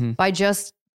by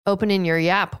just opening your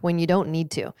yap when you don't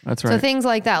need to. That's right. So things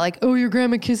like that, like, oh, your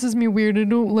grandma kisses me weird, I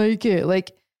don't like it.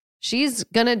 Like, she's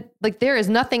gonna, like, there is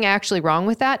nothing actually wrong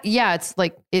with that. Yeah, it's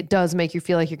like, it does make you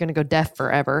feel like you're gonna go deaf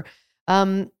forever.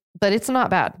 But it's not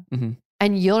bad.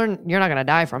 And you're not gonna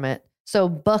die from it. So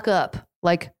buck up,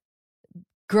 like,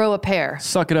 grow a pair.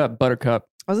 Suck it up, Buttercup.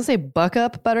 I was gonna say buck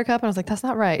up, Buttercup, and I was like, that's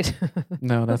not right.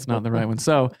 No, that's not the right one.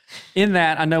 So in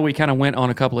that, I know we kind of went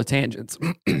on a couple of tangents,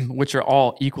 which are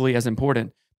all equally as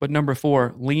important. But number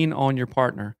 4, lean on your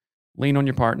partner. Lean on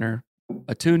your partner.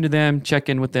 Attune to them, check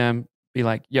in with them. Be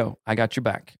like, yo, I got your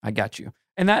back. I got you.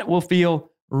 And that will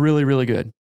feel really, really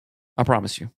good. I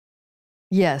promise you.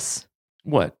 Yes.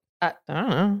 What? I don't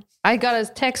know. I got a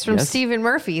text from Yes. Stephen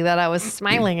Murphy that I was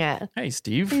smiling at. Hey,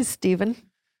 Steve. Hey, Stephen.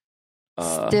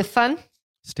 Stefan.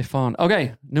 Stefan.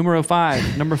 Okay, number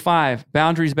 5,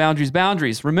 boundaries, boundaries,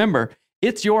 boundaries. Remember,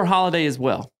 it's your holiday as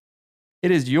well. It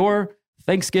is your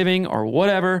Thanksgiving or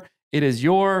whatever. It is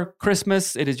your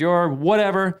Christmas. It is your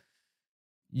whatever.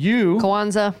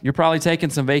 Kwanzaa. You're probably taking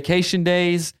some vacation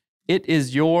days. It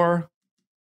is your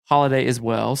holiday as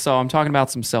well. So I'm talking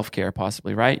about some self-care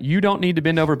possibly, right? You don't need to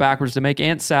bend over backwards to make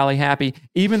Aunt Sally happy,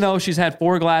 even though she's had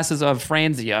 4 glasses of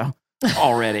Franzia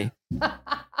already. You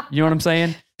know what I'm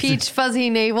saying? Peach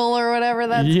fuzzy navel or whatever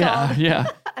that's called. Yeah.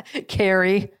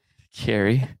 Carrie.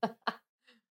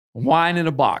 Wine in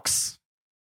a box.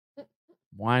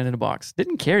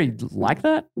 Didn't Carrie like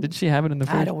that? Did she have it in the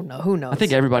fridge? I don't know. Who knows? I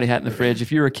think everybody had it in the fridge.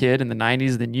 If you were a kid in the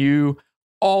 90s, then you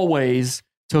always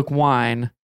took wine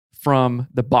from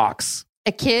the box.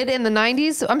 A kid in the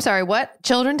 90s? I'm sorry, what?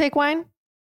 Children take wine?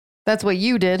 That's what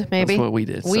you did, maybe. That's what we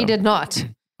did. We did not.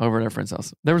 Over at our friend's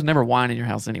house. There was never wine in your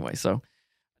house anyway, so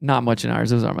not much in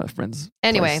ours. It was our friend's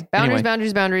Anyway, place.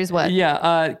 boundaries, what?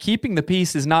 Yeah, keeping the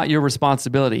peace is not your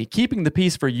responsibility. Keeping the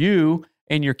peace for you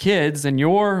and your kids and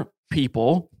your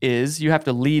people is, you have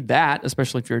to lead that,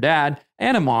 especially if you're a dad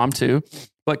and a mom too.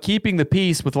 But keeping the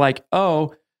peace with like,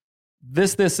 oh,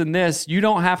 this, and this, you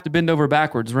don't have to bend over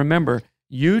backwards. Remember,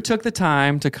 you took the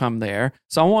time to come there.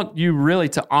 So I want you really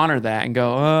to honor that and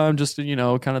go, oh, I'm just,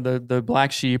 kind of the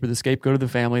black sheep or the scapegoat of the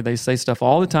family. They say stuff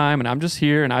all the time and I'm just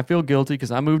here and I feel guilty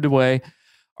because I moved away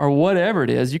or whatever it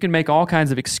is. You can make all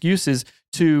kinds of excuses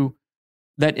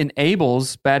that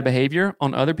enables bad behavior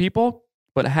on other people,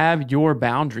 but have your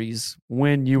boundaries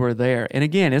when you are there. And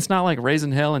again, it's not like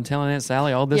raising hell and telling Aunt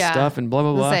Sally all this stuff and blah,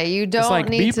 blah, blah. Say, you don't it's like,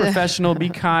 need be to professional, be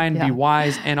kind, be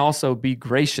wise, and also be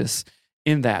gracious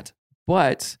in that.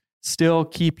 But still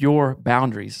keep your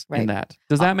boundaries in that.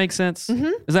 Does that make sense?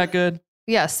 Mm-hmm. Is that good?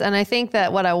 Yes. And I think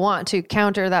that what I want to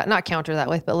not counter that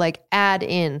with, but like add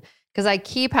in, because I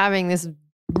keep having this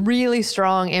really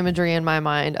strong imagery in my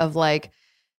mind of like,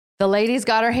 the lady's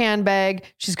got her handbag,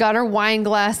 she's got her wine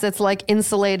glass that's like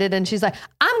insulated, and she's like,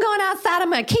 I'm going outside,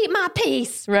 I'm going to keep my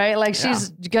peace, right? Like she's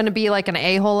going to be like an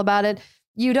a-hole about it.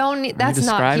 You don't need, that's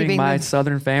not describing keeping my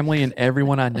Southern family and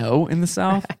everyone I know in the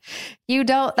South.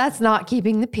 That's not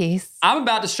keeping the peace. I'm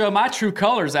about to show my true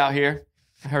colors out here.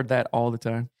 I heard that all the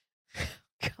time.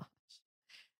 Gosh,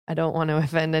 I don't want to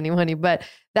offend anyone, but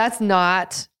that's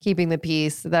not keeping the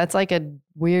peace. That's like a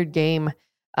weird game.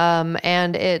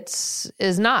 And it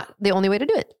is not the only way to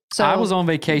do it. So I was on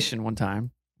vacation one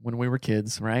time when we were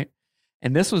kids, right?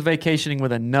 And this was vacationing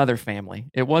with another family.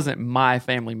 It wasn't my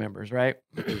family members, right?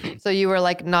 So you were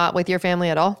like not with your family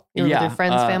at all? You were with your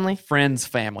friend's family? Friend's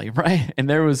family, right? And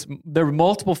there were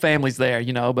multiple families there,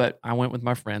 you know, but I went with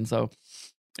my friend, so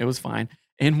it was fine.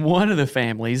 And one of the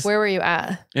families, Where were you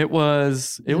at? it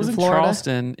was in Florida?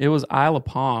 Charleston. It was Isle of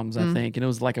Palms, I think, and it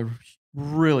was like a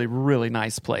really, really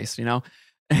nice place, you know.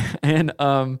 And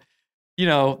you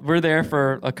know, we're there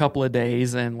for a couple of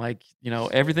days and like, you know,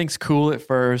 everything's cool at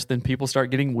first. Then people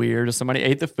start getting weird. Or somebody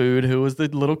ate the food, who was the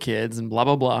little kids and blah,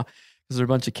 blah, blah. Because there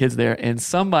were a bunch of kids there. And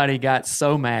somebody got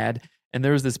so mad and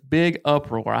there was this big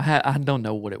uproar. I don't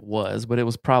know what it was, but it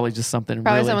was probably just something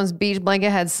Probably really. someone's beach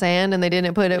blanket had sand and they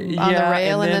didn't put it on the Yeah,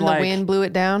 rail and then like, the wind blew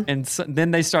it down. And so,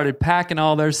 then they started packing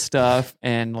all their stuff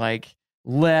and like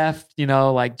left, you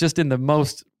know, like just in the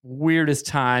most weirdest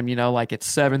time, you know, like at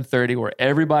 7:30 where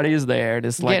everybody is there,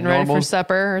 just like Getting ready normal, for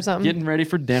supper or something. getting ready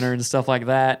for dinner and stuff like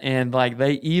that. And like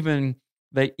they even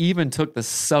took the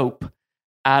soap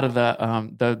out of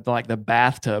the like the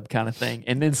bathtub kind of thing.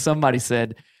 And then somebody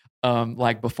said,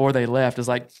 like before they left, is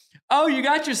like, "Oh, you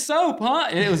got your soap, huh?"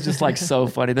 And it was just like so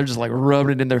funny. They're just like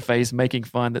rubbing it in their face, making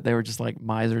fun that they were just like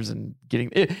misers and getting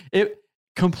it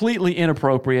completely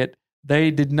inappropriate.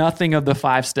 They did nothing of the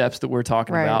 5 steps that we're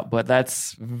talking about, but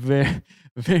that's very,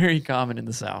 very common in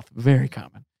the South. Very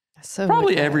common. So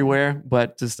Probably weird. everywhere,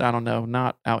 but just, I don't know,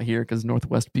 not out here because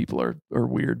Northwest people are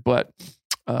weird, but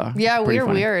Yeah, pretty we're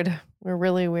funny. weird. We're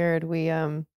really weird. We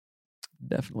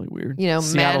Definitely weird. you know,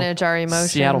 Seattle- manage our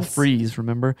emotions. Seattle freeze,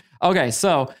 remember? Okay,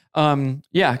 so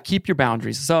yeah, keep your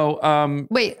boundaries. So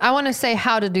Wait, I want to say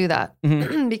how to do that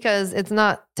Mhm. because it's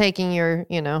not taking your,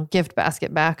 you know, gift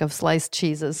basket back of sliced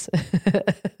cheeses.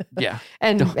 yeah,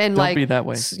 and don't like be that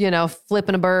way. you know,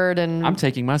 flipping a bird and I'm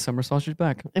taking my summer sausage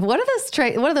back. what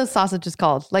are those sausages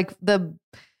called? Like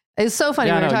it's so funny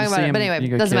Yeah, when I we were know, talking you about see it. 'em, But you anyway,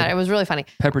 go doesn't kid. matter. It was really funny.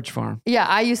 Pepperidge Farm. Yeah,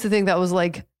 I used to think that was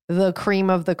like the cream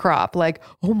of the crop. Like,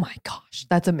 oh my gosh,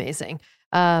 that's amazing.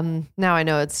 Now I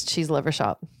know it's cheese liver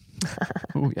shop.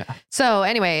 Oh yeah. So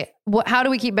anyway, how do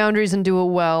we keep boundaries and do it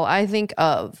well? I think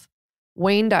of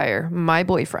Wayne Dyer, my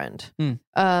boyfriend.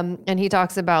 And he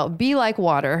talks about be like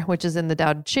water, which is in the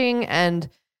Tao Te Ching. And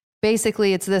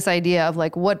basically it's this idea of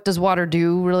like, what does water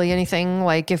do? Really anything?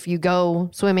 Like if you go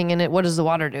swimming in it, what does the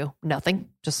water do? Nothing,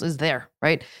 just is there,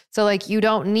 right? So like you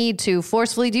don't need to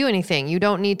forcefully do anything. You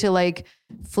don't need to like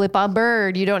flip a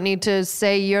bird. You don't need to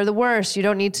say you're the worst. You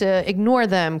don't need to ignore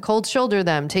them, cold shoulder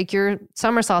them, take your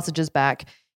summer sausages back.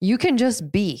 You can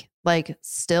just be like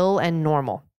still and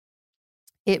normal.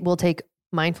 It will take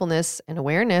mindfulness and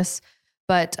awareness,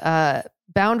 but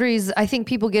boundaries, I think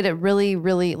people get it really,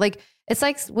 really like, it's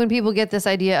like when people get this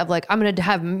idea of like, I'm going to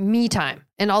have me time.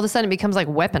 And all of a sudden it becomes like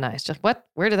weaponized. Just what?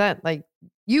 Where did that? Like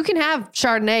you can have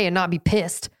Chardonnay and not be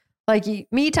pissed. Like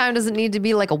me time doesn't need to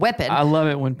be like a weapon. I love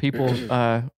it when people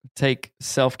take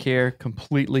self-care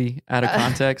completely out of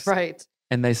context. Right.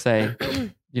 And they say,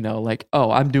 you know, like,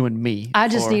 "Oh, I'm doing me. I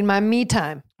just Or, need my me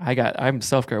time. I'm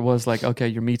self-care." It was like, okay,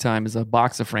 your me time is a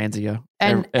box of Franzia.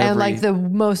 And every- like the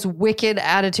most wicked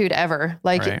attitude ever.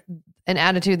 Like Right. an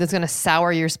attitude that's going to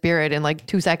sour your spirit in like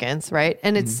 2 seconds. Right.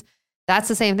 And that's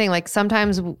the same thing. Like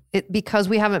sometimes because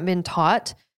we haven't been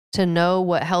taught to know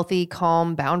what healthy,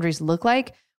 calm boundaries look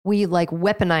like, we like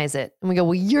weaponize it and we go,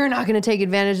 well, you're not going to take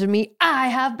advantage of me. I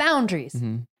have boundaries.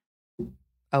 Mhm.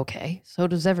 Okay. So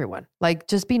does everyone. Like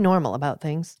just be normal about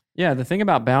things. Yeah, the thing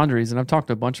about boundaries, and I've talked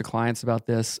to a bunch of clients about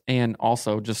this and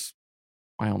also just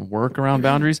my own work around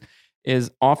boundaries, is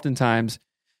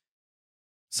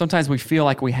sometimes we feel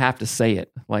like we have to say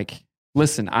it. Like,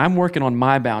 listen, I'm working on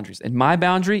my boundaries, and my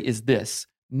boundary is this.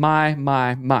 My,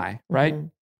 right?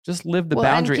 Mhm. Just live the Well,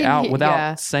 and boundary can out you- without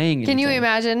yeah. saying anything. Can you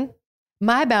imagine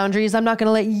my boundaries? I'm not going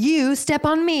to let you step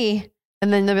on me.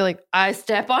 And then they'll be like, I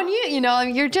step on you. You know, I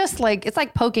mean, you're just like, it's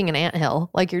like poking an anthill.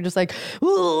 Like you're just like,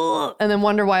 "Ugh," and then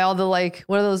wonder why all the like,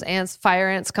 what are those ants, fire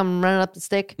ants come running up the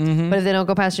stick. Mhm. But if they don't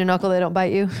go past your knuckle, they don't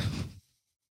bite you.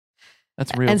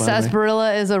 That's real, And by the way.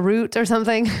 sarsaparilla is a root or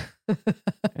something.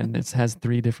 And it has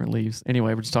 3 different leaves.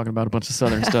 Anyway, we're just talking about a bunch of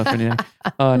Southern stuff. And yeah.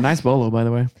 Nice bolo, by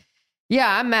the way. Yeah,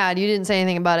 I'm mad. You didn't say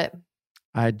anything about it.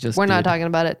 We're Not talking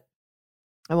about it.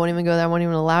 I won't even go there. I won't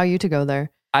even allow you to go there.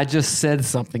 I just said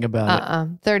something about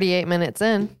it. 38 minutes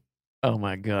in. Oh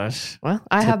my gosh. Well,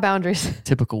 I have boundaries.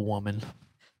 Typical woman.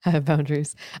 I have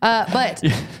boundaries. But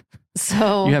Yeah.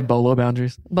 so You have bolo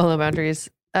boundaries? bolo boundaries.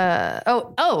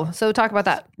 So talk about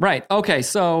that. Right. Okay.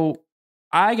 So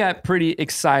I got pretty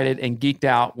excited and geeked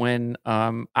out when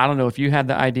I don't know if you had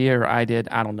the idea or I did.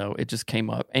 I don't know. It just came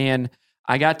up. And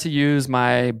I got to use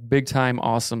my big time,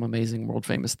 awesome, amazing, world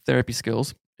famous therapy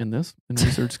skills in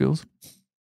research skills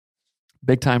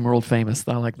Big time world famous.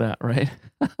 I like that, right?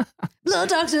 Blood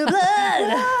talks to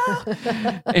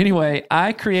blood. Anyway,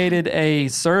 I created a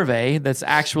survey that's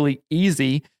actually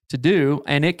easy to do,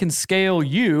 and it can scale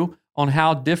you on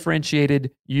how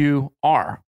differentiated you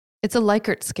are. It's a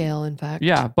Likert scale, in fact.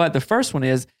 Yeah, but the first one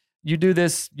is you do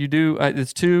this.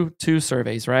 It's two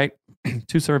surveys, right?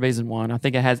 2 surveys in one. I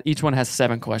think each one has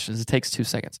 7 questions. It takes 2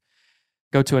 seconds.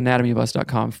 Go to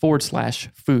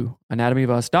anatomyofus.com/foo.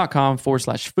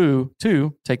 anatomyofus.com/foo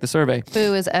to take the survey.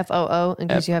 Foo is FOO, in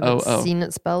case you haven't FOO. seen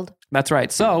it spelled. That's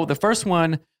right. So the first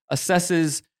one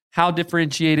assesses how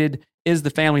differentiated is the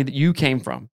family that you came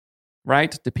from,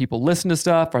 right? Do people listen to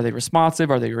stuff? Are they responsive?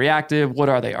 Are they reactive? What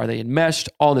are they? Are they enmeshed?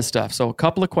 All this stuff. So a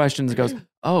couple of questions goes,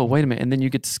 oh, wait a minute. And then you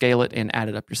get to scale it and add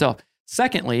it up yourself.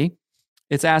 Secondly,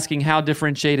 it's asking how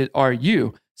differentiated are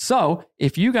you? So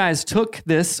if you guys took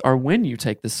this, or when you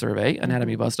take this survey,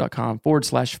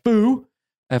 anatomyofus.com/foo,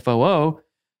 FOO,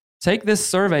 take this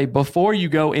survey before you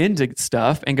go into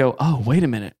stuff and go, oh, wait a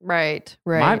minute. Right.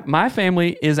 My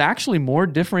family is actually more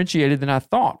differentiated than I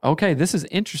thought. Okay, this is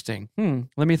interesting.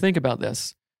 Let me think about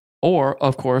this. Or,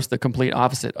 of course, the complete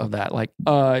opposite of that. Like,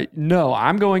 no,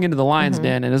 I'm going into the lion's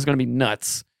den and it's going to be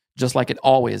nuts, just like it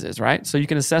always is, right? So you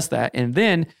can assess that. And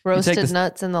then roasted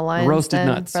nuts in the lion's den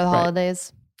nuts, for the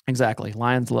holidays. Exactly.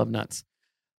 Lions love nuts.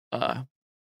 I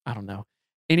don't know.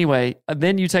 Anyway,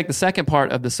 then you take the second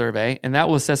part of the survey, and that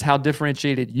will assess how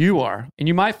differentiated you are. And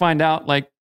you might find out, like,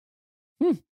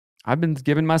 I've been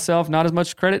giving myself not as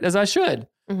much credit as I should.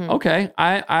 Okay,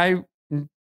 I've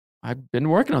been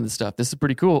working on this stuff. This is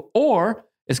pretty cool. Or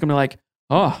it's going to be like,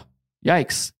 oh,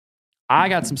 yikes. I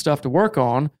got some stuff to work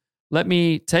on. Let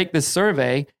me take this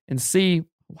survey and see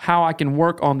how I can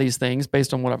work on these things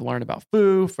based on what I've learned about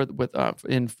Foo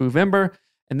in Foovember.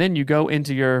 And then you go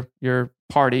into your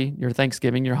party, your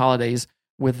Thanksgiving, your holidays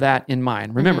with that in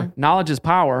mind. Remember, knowledge is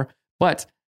power, but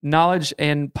knowledge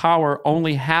and power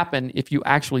only happen if you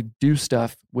actually do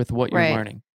stuff with what you're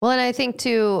learning. Well, and I think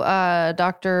too,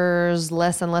 doctors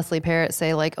Les and Leslie Parrott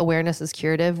say like awareness is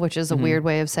curative, which is a weird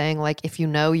way of saying like if you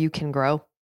know, you can grow,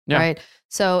 right?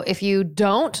 So if you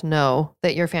don't know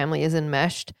that your family is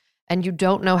enmeshed and you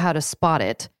don't know how to spot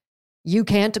it, you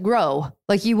can't grow.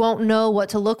 Like you won't know what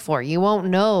to look for. You won't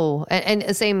know. And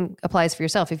the same applies for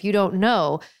yourself. If you don't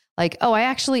know, like, oh, I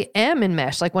actually am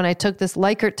enmeshed. Like when I took this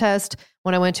Likert test,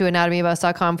 when I went to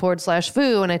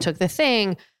anatomyofus.com/foo and I took the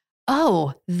thing,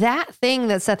 oh, that thing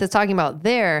that Seth is talking about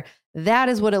there, that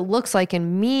is what it looks like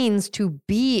and means to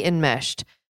be enmeshed.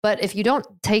 But if you don't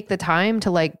take the time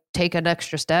to like take an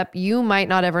extra step, you might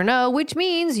not ever know, which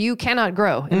means you cannot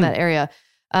grow in that area.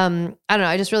 I don't know.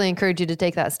 I just really encourage you to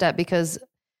take that step because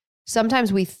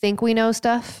sometimes we think we know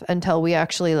stuff until we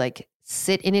actually like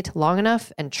sit in it long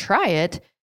enough and try it.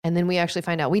 And then we actually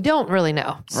find out we don't really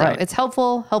know. So it's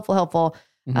helpful.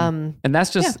 And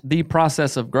that's just the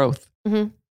process of growth.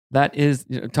 That is,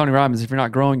 Tony Robbins, if you're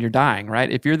not growing, you're dying,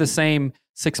 right? If you're the same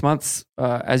 6 months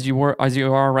as you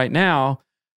are right now,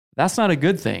 that's not a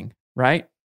good thing, right?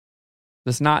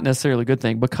 That's not necessarily a good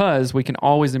thing because we can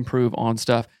always improve on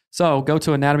stuff. So go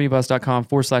to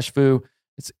anatomyofus.com/foo.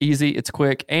 It's easy, it's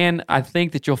quick, and I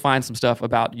think that you'll find some stuff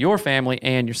about your family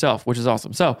and yourself, which is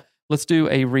awesome. So let's do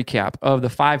a recap of the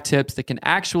 5 tips that can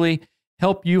actually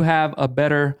help you have a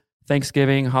better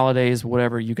Thanksgiving, holidays,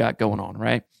 whatever you got going on,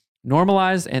 right?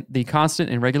 Normalize the constant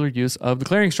and regular use of the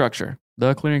clearing structure.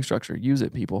 The clearing structure. Use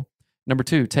it, people. Number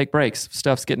 2, take breaks.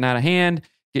 Stuff's getting out of hand,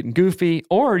 getting goofy,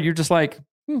 or you're just like,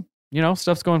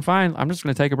 stuff's going fine. I'm just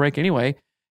going to take a break anyway.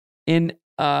 In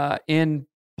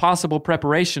possible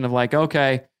preparation of like,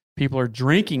 okay, people are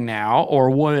drinking now or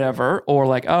whatever, or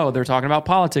like, oh, they're talking about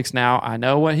politics now. I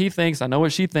know what he thinks. I know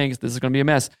what she thinks. This is going to be a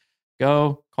mess.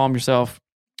 Go calm yourself.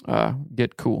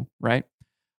 Get cool, right?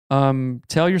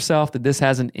 Tell yourself that this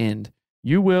has an end.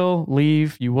 You will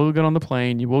leave. You will get on the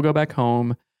plane. You will go back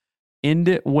home. End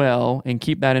it well and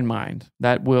keep that in mind.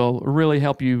 That will really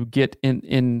help you get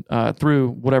in through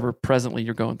whatever presently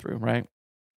you're going through, right?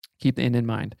 Keep the end in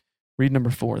mind. Read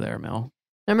number 4 there, Mel.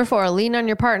 Number 4, lean on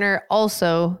your partner.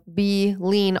 Also be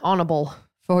lean onable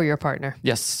for your partner.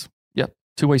 Yes. Yep.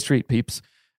 2-way street, peeps.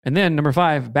 And then number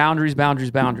 5, boundaries.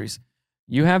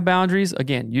 You have boundaries.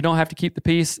 Again, you don't have to keep the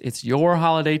peace. It's your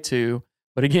holiday too.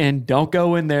 But again, don't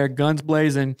go in there guns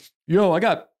blazing. Yo, I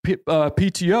got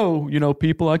PTO,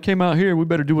 people. I came out here. We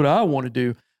better do what I want to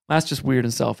do. That's just weird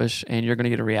and selfish, and you're going to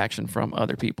get a reaction from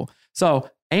other people. So,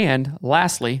 and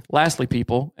lastly,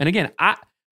 people, and again,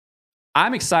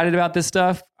 I'm excited about this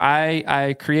stuff.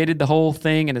 I created the whole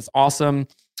thing, and it's awesome.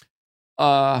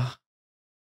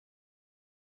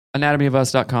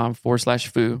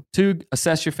 anatomyofus.com/foo to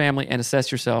assess your family and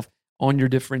assess yourself on your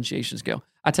differentiation scale.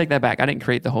 I take that back. I didn't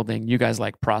create the whole thing. You guys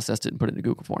processed it and put it in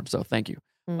Google Form. So thank you.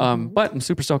 Mm-hmm. But I'm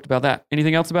super stoked about that.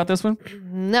 Anything else about this one?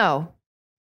 No.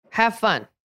 Have fun.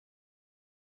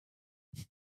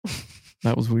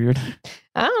 That was weird.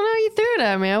 I don't know. You threw it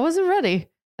at me. I wasn't ready.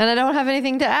 And I don't have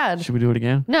anything to add. Should we do it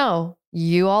again? No.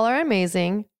 You all are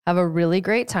amazing. Have a really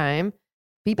great time.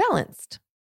 Be balanced.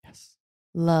 Yes.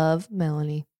 Love,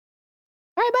 Melanie.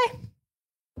 All right,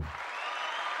 bye.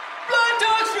 Blood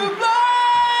talks through blood!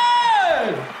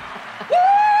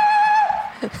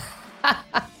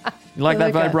 You like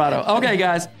that vibrato? Okay,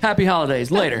 guys. Happy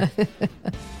holidays. Later.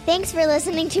 Thanks for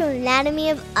listening to Anatomy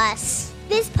of Us.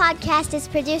 This podcast is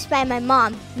produced by my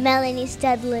mom, Melanie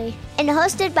Studley, and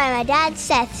hosted by my dad,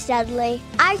 Seth Studley.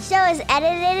 Our show is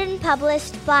edited and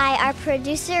published by our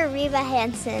producer, Reba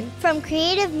Hansen, from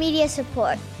Creative Media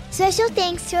Support. Special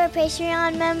thanks to our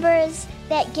Patreon members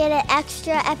that get an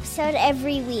extra episode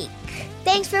every week.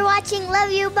 Thanks for watching.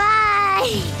 Love you.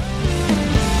 Bye.